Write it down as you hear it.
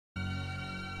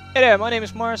Hey there, my name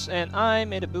is Mars, and I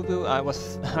made a boo-boo. I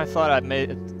thought I'd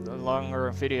made a longer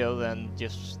video than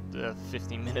just the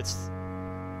 15 minutes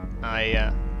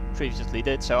I previously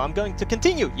did, so I'm going to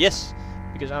continue, yes!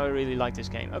 Because I really like this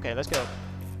game. Okay, let's go.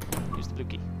 Use the blue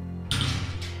key.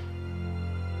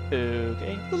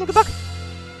 Okay. Oh, look, a bug!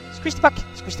 Squish the bug!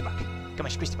 Squish the bug! Come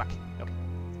on, squish the bug. Okay.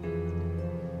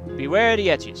 Beware the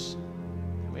edges.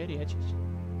 Beware the edges.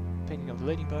 Painting of the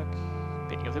ladybug.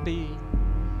 Painting of the bee.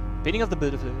 Painting of the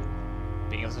butterfly.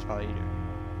 Painting of the spider.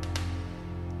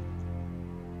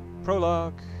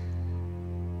 Prologue.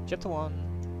 Chapter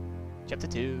 1. Chapter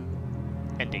 2.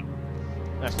 Ending.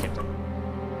 Last chapter.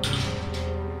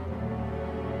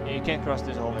 You can't cross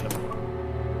this hole in the floor.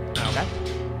 Okay.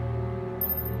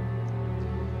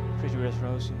 Pretty red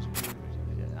rose.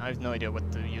 I have no idea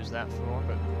what to use that for,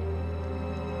 but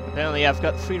apparently I've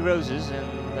got 3 roses,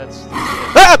 and that's.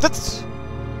 Ah! That's.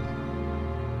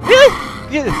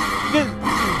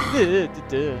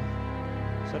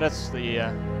 So that's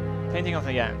the painting of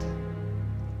the ant.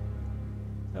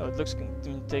 Oh, it looks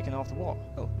taken off the wall.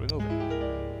 Oh, remove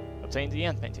it. Obtain the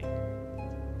ant painting.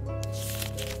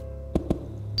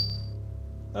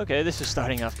 Okay, this is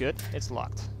starting off good. It's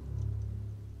locked.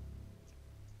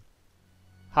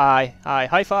 Hi,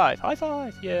 high five, high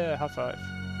five, yeah, high five.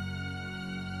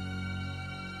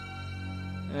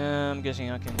 I'm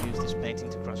guessing I can use this painting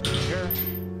to cross over here.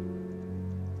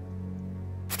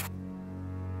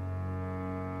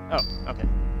 Oh, okay.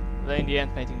 Laying the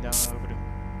ant painting down over the...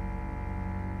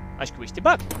 I squeezed the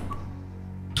bug.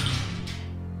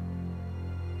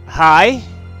 Hi.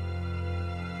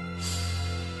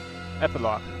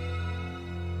 Epilogue.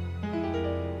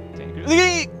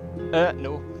 No,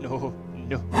 no, no,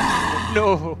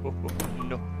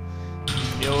 no,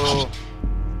 no.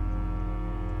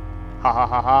 Ha ha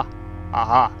ha ha. Ha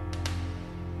ha.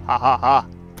 Ha ha ha.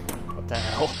 What the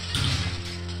hell?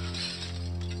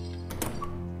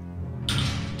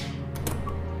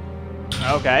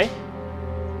 Okay.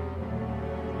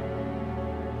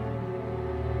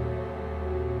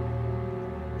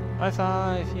 High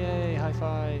five! Yay! High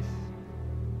five!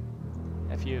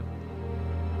 F you.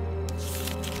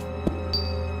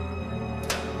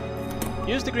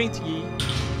 Use the green tea.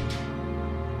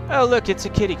 Oh look, it's a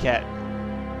kitty cat.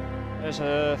 There's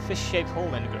a fish-shaped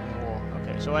hole in the wall.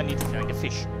 Okay, so I need to find a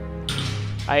fish.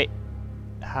 Hi.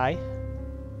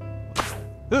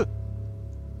 Ooh.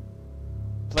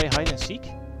 Play hide and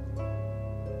seek?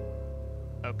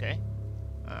 Okay.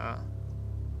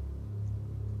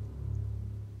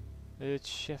 It's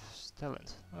chef's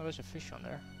talent. Oh, there's a fish on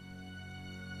there.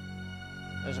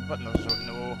 There's a button of sort.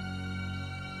 No.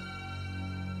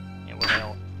 Yeah, what the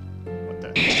hell? What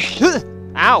the?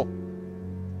 Ow!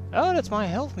 Oh, that's my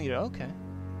health meter. Okay.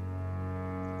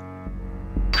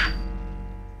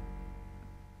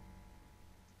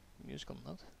 Musical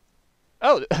note.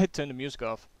 Oh, I turned the music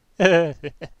off.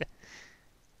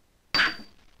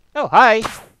 Oh, hi!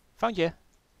 Found you.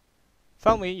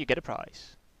 Found me, you get a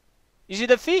prize. Is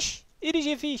it a fish? It is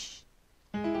a fish.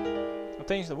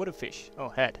 Contains the water fish. Oh,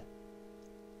 head.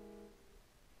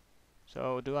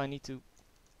 So, do I need to...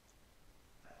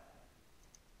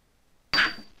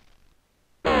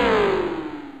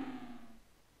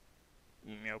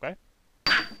 Okay.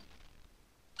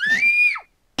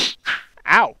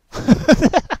 Ow!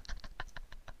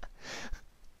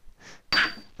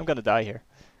 I'm gonna die here.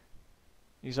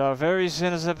 These are very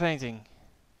sinister painting.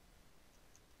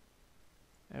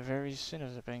 A very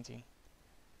sinister painting.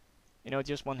 You know,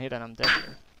 just one hit and I'm dead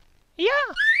here.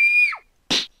 Yeah!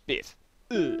 Biff.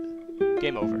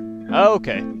 Game over.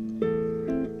 Okay.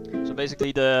 So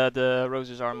basically the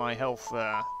roses are my health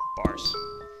bars.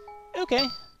 Okay.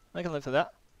 I can live with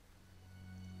that.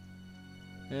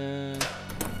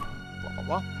 Blah blah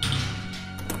blah.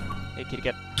 Hey kitty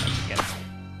cat. Hey, kitty cat.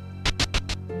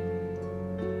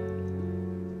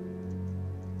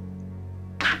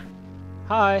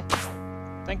 Hi.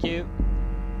 Thank you.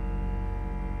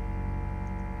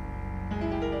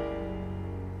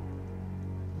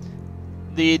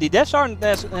 The deaths aren't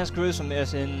as gruesome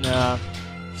as in the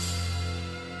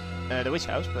witch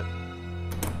house, but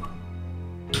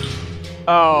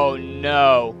oh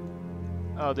no!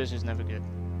 Oh, this is never good.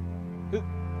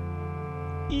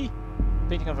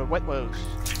 Painting of a wet rose.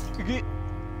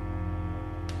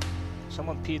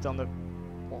 Someone peed on the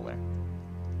wall there.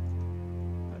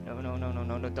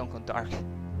 No, don't go dark.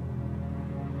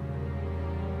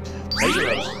 Laser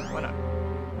rose. Why not?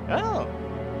 Oh.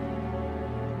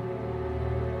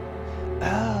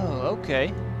 Oh,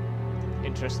 okay.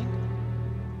 Interesting.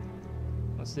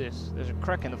 What's this? There's a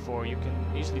crack in the floor. You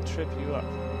can easily trip you up.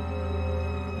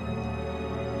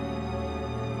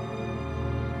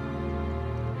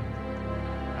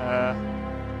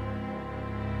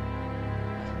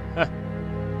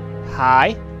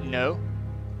 Hi. No.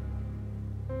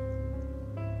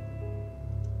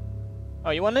 Oh,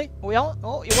 you want it? We all?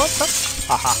 Oh, you want some?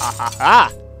 Ha ha ha ha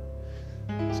ha!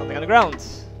 Something on the ground.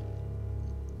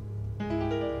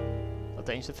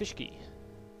 Contains the fish key.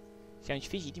 Sounds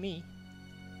fishy to me.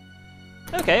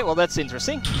 Okay, well that's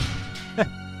interesting.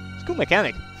 It's a cool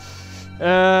mechanic.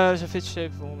 There's a fish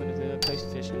shape for the place the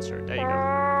fish insert. There you go.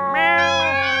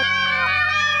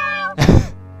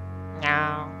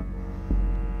 Meow.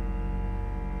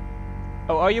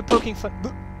 Oh, are you poking fun?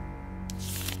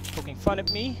 Poking fun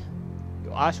at me?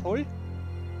 You asshole.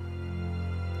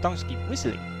 Tongues keep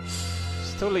whistling.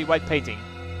 It's totally white painting.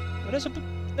 But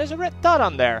there's a red dot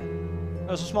on there.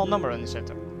 There's a small number in the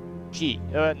center. G.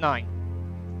 9. 9?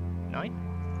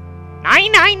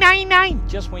 9999!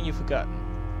 Just when you forgot.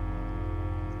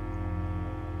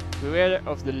 Beware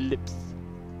of the lips.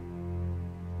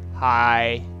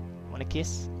 Hi. Want a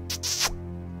kiss?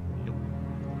 No.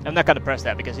 I'm not gonna press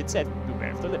that because it said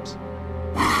beware of the lips.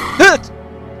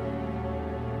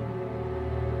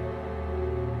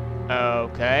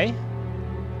 Okay.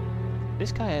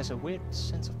 This guy has a weird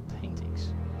sense of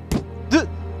paintings. There's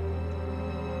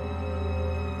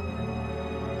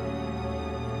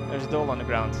a doll on the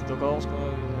ground. The doll's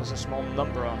there's a small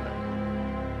number on it.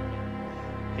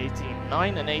 18.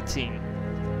 9 and 18.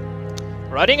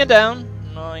 Writing it down.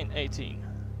 9, 18.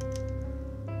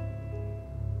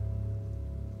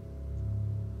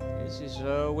 This is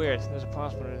so weird. There's a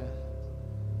passport.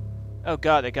 Oh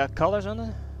god, they got colors on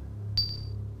it?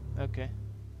 Okay.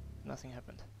 Nothing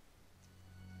happened.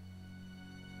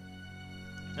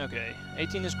 Okay.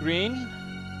 18 is green.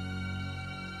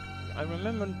 I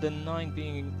remember the 9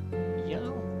 being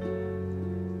yellow.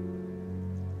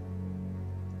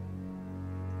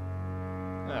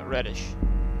 Reddish.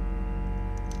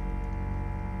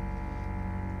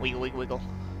 Wiggle, wiggle, wiggle.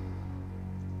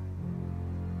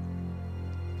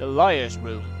 The liar's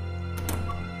room.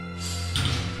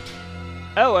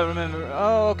 Oh, I remember.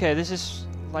 Oh, okay. This is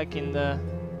like in the...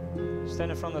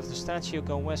 Stand in front of the statue,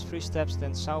 go west 3 steps,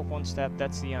 then south 1 step.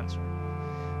 That's the answer.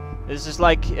 This is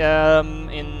like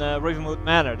in Ravenwood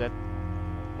Manor, that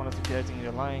one of the things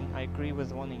you're lying. I agree with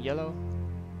the one in yellow.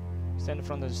 Stand in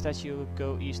front of the statue,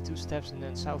 go east 2 steps and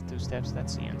then south 2 steps.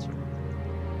 That's the answer.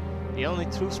 The only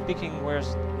truth speaking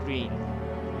wears green.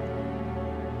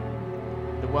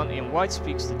 The one in white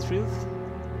speaks the truth.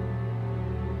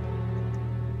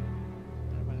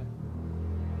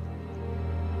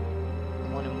 The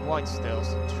one in white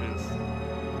tells the truth.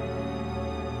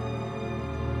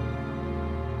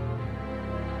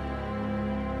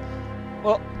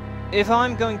 Well, if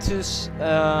I'm going to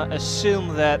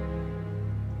assume that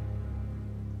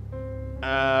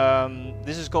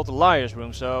this is called the liar's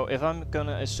room, so if I'm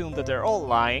gonna assume that they're all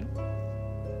lying,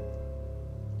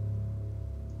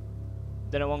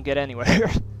 then I won't get anywhere.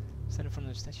 Stand in front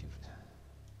of the statue.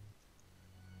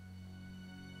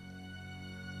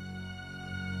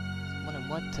 The one in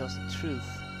white tells the truth.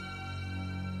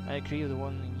 I agree with the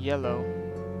one in yellow.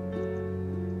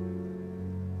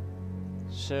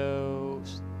 So,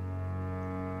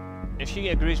 if she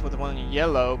agrees with the one in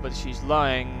yellow, but she's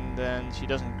lying, then she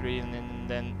doesn't agree, and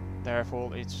then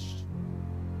therefore it's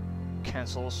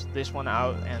cancels this one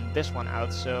out and this one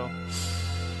out. So,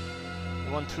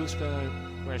 the one truth spinner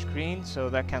wears green, so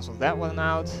that cancels that one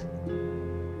out.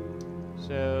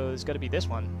 So it's got to be this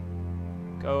one.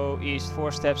 Go east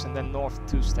 4 steps and then north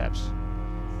 2 steps.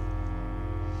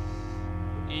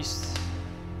 East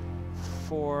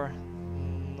 4,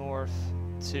 north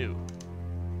 2.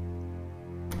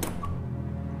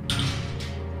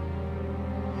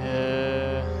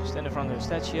 Stand in front of the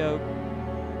statue.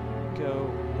 Go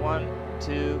 1,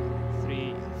 2,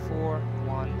 3, 4,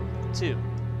 1, 2.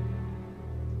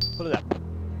 Pull it up.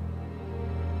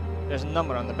 There's a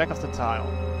number on the back of the tile.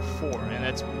 4, and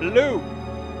it's blue.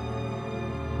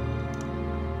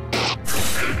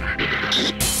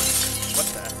 What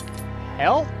the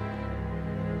hell?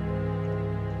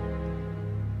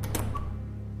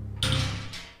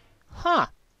 Huh.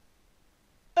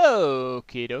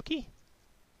 Okie dokie.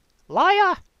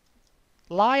 Liar!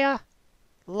 Liar!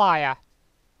 Liar!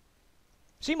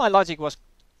 See, my logic was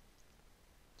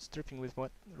stripping with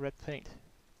what red paint.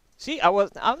 See,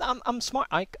 I'm smart.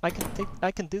 I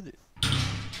can do this.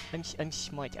 I'm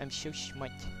smart. I'm so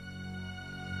smart.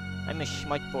 I'm a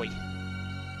smart boy.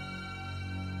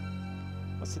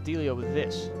 What's the dealio with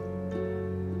this?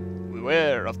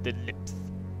 Beware of the lips.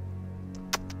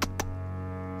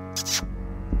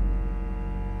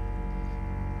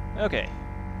 Okay.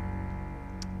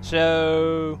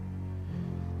 So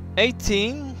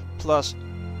 18 plus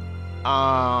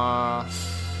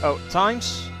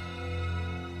times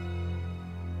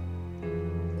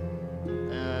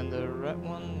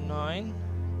 9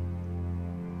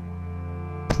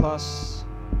 plus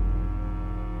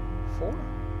 4?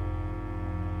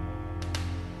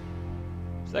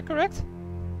 Is that correct?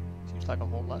 Seems like a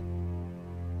whole lot.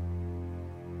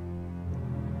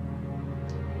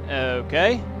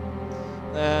 Okay.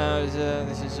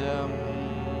 This is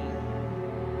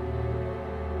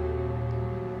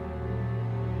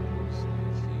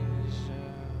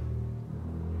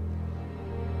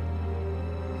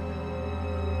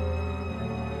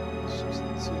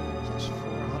plus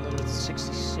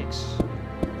 466.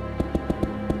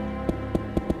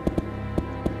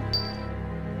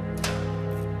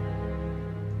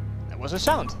 That was a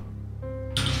sound.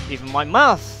 Even my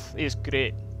math is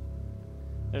great.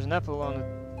 There's an apple on a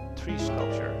tree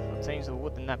sculpture. Contains a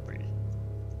wooden apple.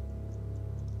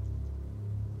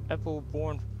 Apple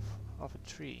born off a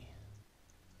tree.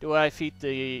 Do I feed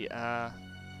the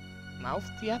mouth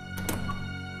the apple?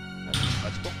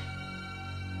 That's cool.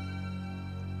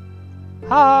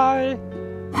 Hi!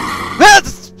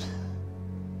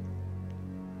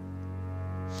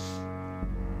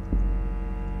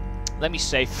 Let me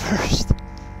save first.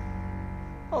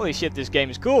 Holy shit, this game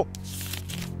is cool.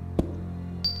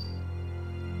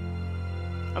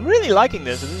 I'm really liking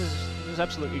this. This is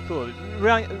absolutely cool. It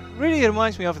really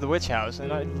reminds me of The Witch House,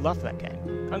 and I love that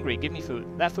game. Hungry, give me food.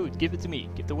 That food, give it to me.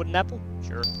 Give the wooden apple?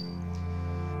 Sure.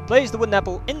 Place the wooden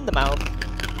apple in the mouth.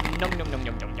 Yum yum yum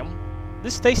yum yum yum.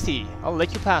 This is tasty. I'll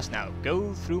let you pass now.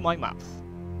 Go through my mouth.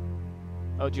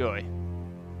 Oh joy.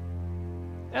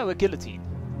 Oh, a guillotine.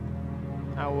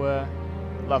 How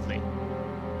lovely.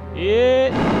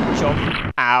 Yeah.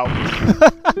 Chomp. Ow.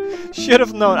 Should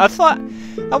have known. I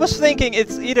was thinking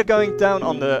it's either going down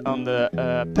on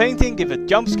the painting, give a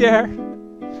jump scare,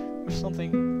 or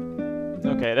something.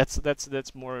 Okay,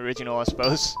 that's more original, I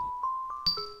suppose.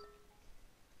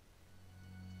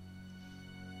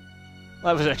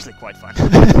 That was actually quite fun.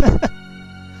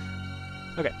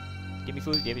 Okay, give me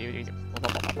food. Give me.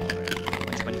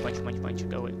 Punch.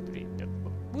 Go in.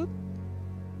 Whoop.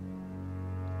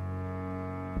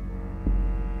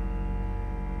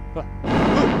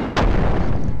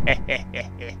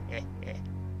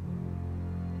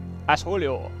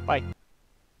 Asshole. Bye.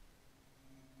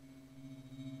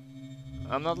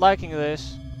 I'm not liking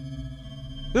this.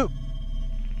 Ooh!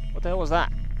 What the hell was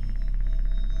that?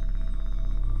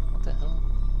 What the hell?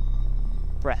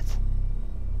 Breath.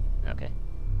 Okay.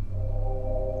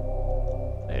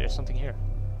 Hey, there's something here.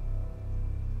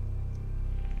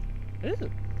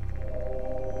 Ooh!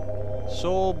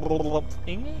 Soul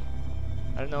thingy?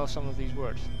 I don't know some of these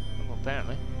words. Well,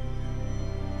 apparently.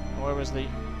 Where was the...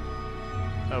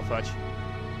 Oh, fudge.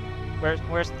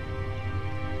 Where's...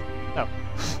 Oh.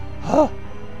 Huh!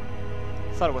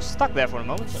 Thought it was stuck there for a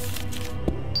moment, but...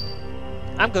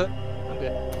 I'm good.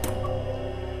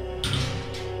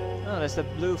 Oh, that's the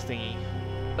blue thingy.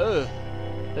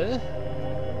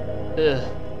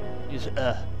 Use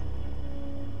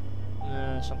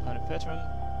some kind of pattern.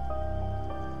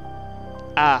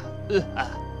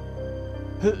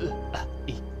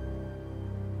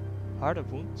 Heart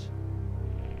of wounds.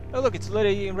 Oh look, it's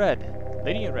Lady in Red.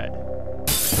 Lady in Red.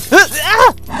 What the?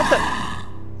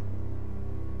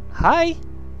 Hi?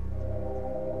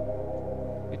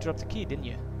 You dropped the key, didn't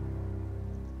you?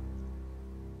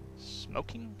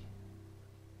 Smoking?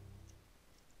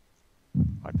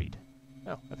 Heartbeat.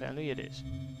 Oh, apparently it is.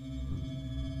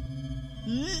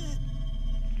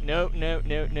 No,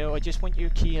 I just want your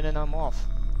key and then I'm off.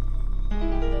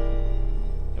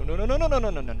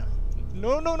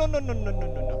 No.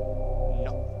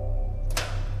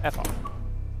 F off.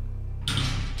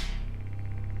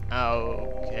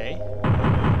 Okay.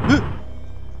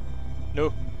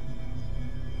 No.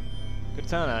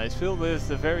 Katana is filled with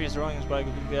the various drawings by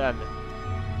Gugad.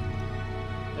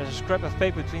 There's a scrap of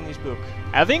paper between these books.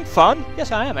 Having fun?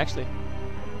 Yes, I am actually.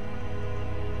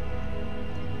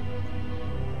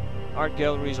 Art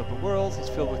galleries of the world. It's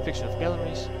filled with pictures of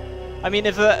galleries. I mean,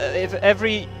 if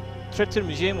every trip to the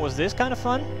museum was this kind of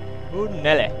fun, ooh,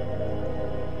 Nelle.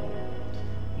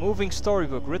 Moving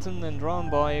storybook written and drawn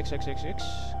by XXXX.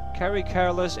 Carrie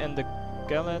Careless and the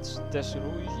Galets des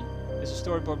Rouges. It's a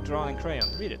storybook drawn in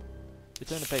crayon. Read it.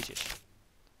 Return the pages.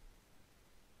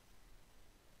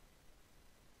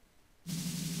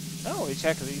 Oh, it's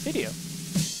actually a video.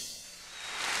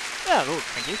 Yeah, oh,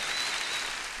 thank you.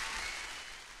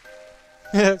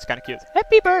 It's kind of cute.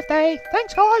 Happy birthday!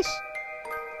 Thanks, guys!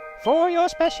 For your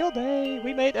special day,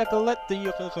 we made a galette de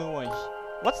Rouge.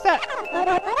 What's that?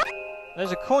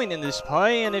 There's a coin in this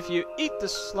pie, and if you eat the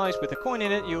slice with a coin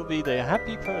in it, you'll be the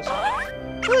happy person.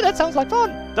 Ooh, that sounds like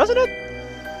fun, doesn't it?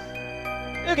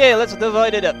 Okay, let's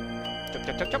divide it up. Chop,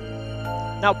 chop, chop, chop.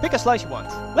 Now pick a slice you want.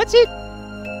 Let's eat!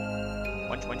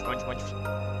 Munch, munch, munch, munch.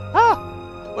 Ah!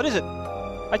 What is it?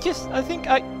 I think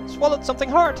I swallowed something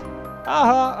hard.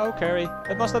 Aha, oh Carrie,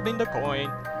 it must have been the coin.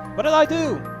 What did I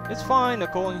do? It's fine, the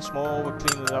coin's small, we'll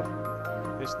clean it up.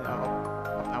 This now.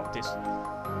 Oh, now this.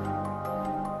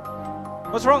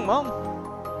 What's wrong, Mom?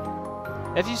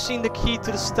 Have you seen the key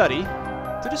to the study?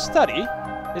 To the study?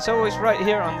 It's always right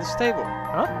here on this table.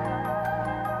 Huh?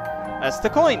 That's the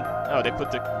coin. Oh, they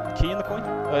put the key in the coin?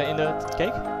 In the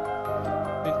cake?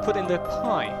 Been put in the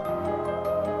pie.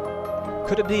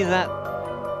 Could it be that?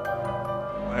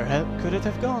 Where could it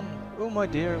have gone? Oh, my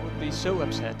dear would be so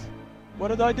upset. What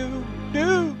did I do?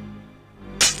 Ooh.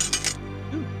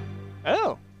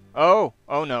 Oh. Oh.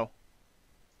 Oh no.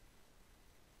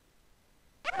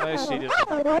 I see this.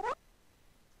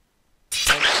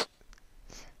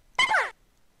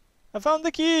 I found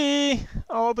the key.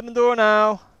 I'll open the door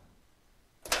now.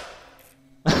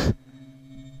 That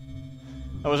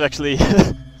was actually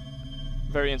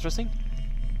very interesting.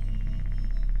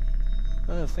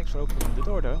 Thanks for opening the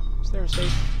door though. Is there a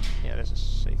safe? Yeah, there's a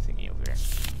safe thingy over there.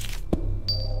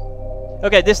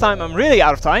 Okay, this time I'm really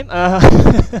out of time.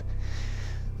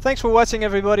 Thanks for watching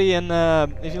everybody, and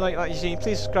if you like what you see,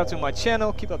 please subscribe to my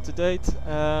channel, keep up to date.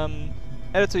 Add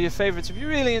it to your favorites if you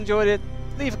really enjoyed it.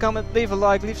 Leave a comment, leave a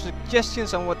like, leave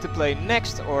suggestions on what to play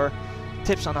next, or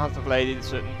tips on how to play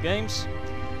certain games.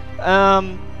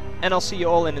 And I'll see you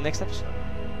all in the next episode.